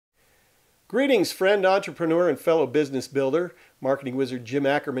Greetings, friend, entrepreneur, and fellow business builder. Marketing wizard Jim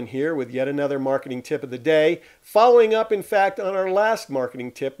Ackerman here with yet another marketing tip of the day, following up, in fact, on our last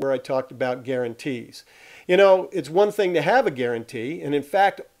marketing tip where I talked about guarantees. You know, it's one thing to have a guarantee, and in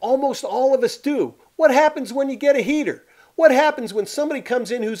fact, almost all of us do. What happens when you get a heater? What happens when somebody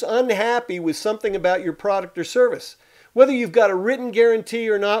comes in who's unhappy with something about your product or service? Whether you've got a written guarantee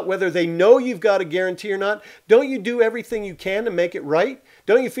or not, whether they know you've got a guarantee or not, don't you do everything you can to make it right?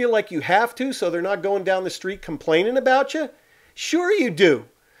 Don't you feel like you have to so they're not going down the street complaining about you? Sure you do.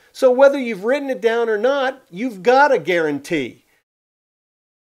 So whether you've written it down or not, you've got a guarantee.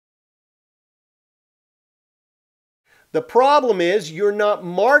 The problem is you're not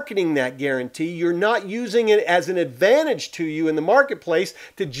marketing that guarantee. You're not using it as an advantage to you in the marketplace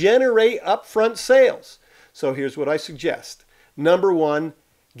to generate upfront sales. So here's what I suggest. Number one,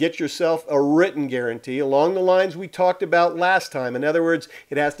 get yourself a written guarantee along the lines we talked about last time. In other words,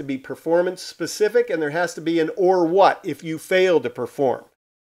 it has to be performance specific and there has to be an or what if you fail to perform.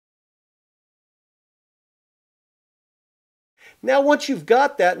 Now, once you've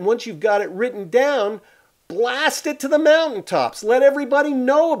got that and once you've got it written down, blast it to the mountaintops. Let everybody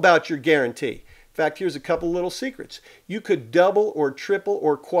know about your guarantee. In fact, here's a couple little secrets. You could double or triple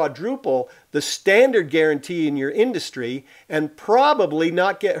or quadruple the standard guarantee in your industry and probably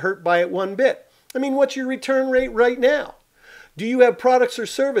not get hurt by it one bit. I mean, what's your return rate right now? Do you have products or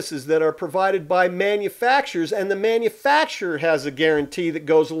services that are provided by manufacturers and the manufacturer has a guarantee that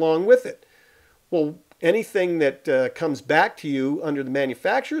goes along with it? Well, anything that comes back to you under the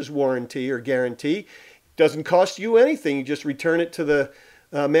manufacturer's warranty or guarantee doesn't cost you anything. You just return it to the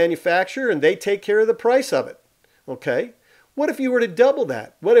manufacturer and they take care of the price of it. Okay? What if you were to double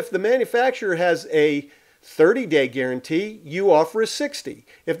that? What if the manufacturer has a 30-day guarantee, you offer a 60?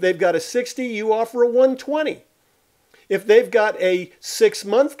 If they've got a 60, you offer a 120. If they've got a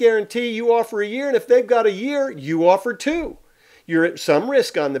 6-month guarantee, you offer a year, and if they've got a year, you offer 2. You're at some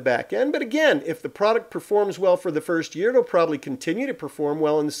risk on the back end, but again, if the product performs well for the first year, it'll probably continue to perform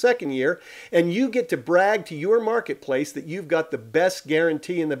well in the second year, and you get to brag to your marketplace that you've got the best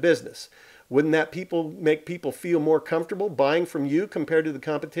guarantee in the business. Wouldn't that make people feel more comfortable buying from you compared to the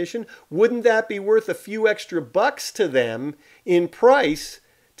competition? Wouldn't that be worth a few extra bucks to them in price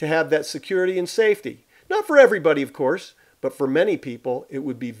to have that security and safety? Not for everybody, of course, but for many people, it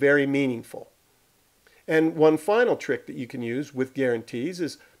would be very meaningful. And one final trick that you can use with guarantees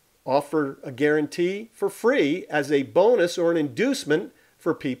is offer a guarantee for free as a bonus or an inducement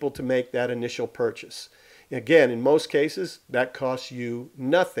for people to make that initial purchase. Again, in most cases, that costs you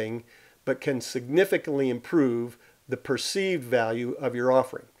nothing, but can significantly improve the perceived value of your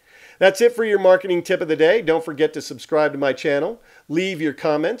offering. That's it for your marketing tip of the day. Don't forget to subscribe to my channel. Leave your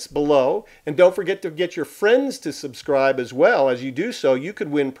comments below. And don't forget to get your friends to subscribe as well. As you do so, you could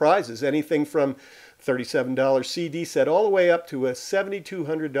win prizes. Anything from $37 CD set all the way up to a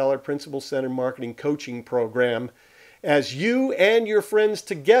 $7,200 Principal Center Marketing Coaching Program as you and your friends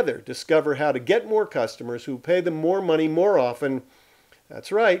together discover how to get more customers who pay them more money more often.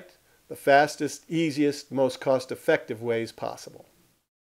 That's right, the fastest, easiest, most cost-effective ways possible.